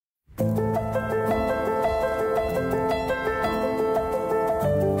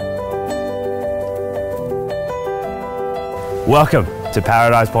Welcome to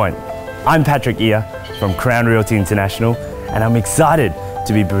Paradise Point. I'm Patrick Ear from Crown Realty International, and I'm excited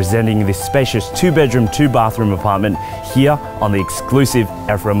to be presenting this spacious 2-bedroom, 2-bathroom apartment here on the exclusive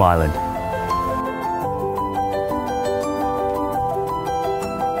Ephraim Island.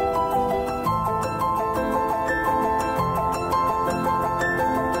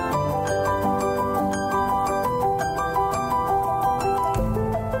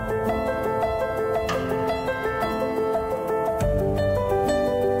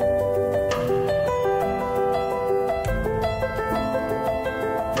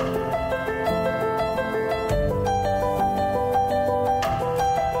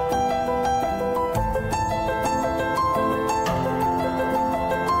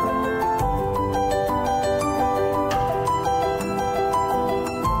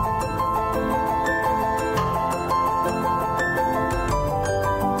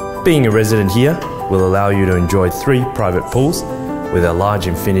 Being a resident here will allow you to enjoy 3 private pools with a large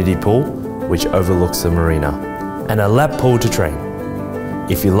infinity pool which overlooks the marina and a lap pool to train.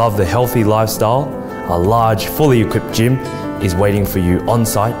 If you love the healthy lifestyle, a large fully equipped gym is waiting for you on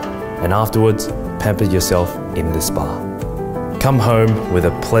site, and afterwards pamper yourself in the spa. Come home with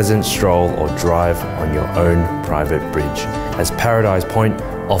a pleasant stroll or drive on your own private bridge, as Paradise Point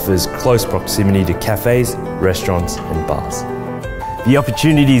offers close proximity to cafes, restaurants and bars. The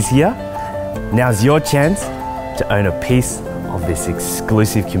opportunity is here. Now's your chance to own a piece of this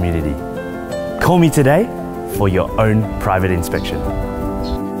exclusive community. Call me today for your own private inspection.